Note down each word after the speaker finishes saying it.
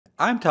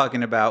I'm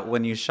talking about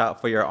when you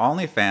shot for your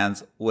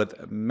OnlyFans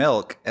with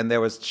milk and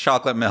there was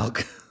chocolate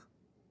milk.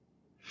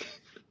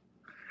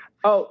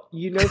 Oh,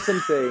 you know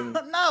something?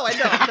 No, I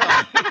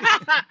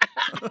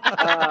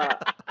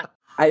don't.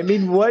 I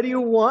mean, what do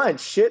you want?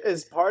 Shit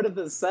is part of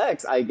the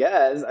sex, I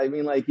guess. I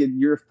mean, like,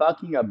 you're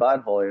fucking a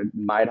butthole. It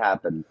might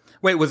happen.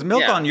 Wait, was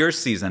milk on your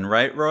season,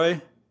 right,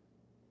 Roy?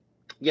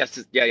 Yes,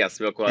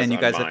 milk was. And you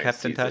on guys my have kept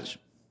season. in touch?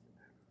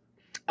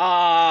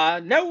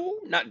 No,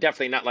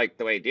 definitely not like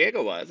the way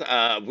Diego was.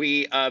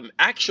 We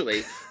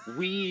actually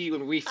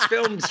when we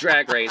filmed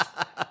Drag Race,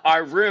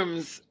 our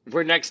rooms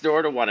were next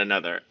door to one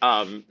another.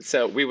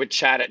 So we would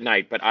chat at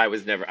night, but I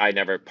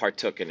never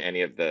partook in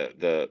any of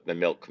the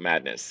milk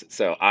madness.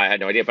 So I had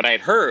no idea, but I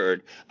had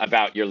heard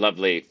about your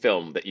lovely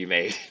film that you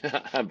made,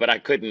 but I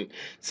couldn't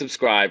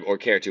subscribe or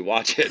care to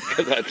watch it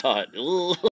because I thought, ooh.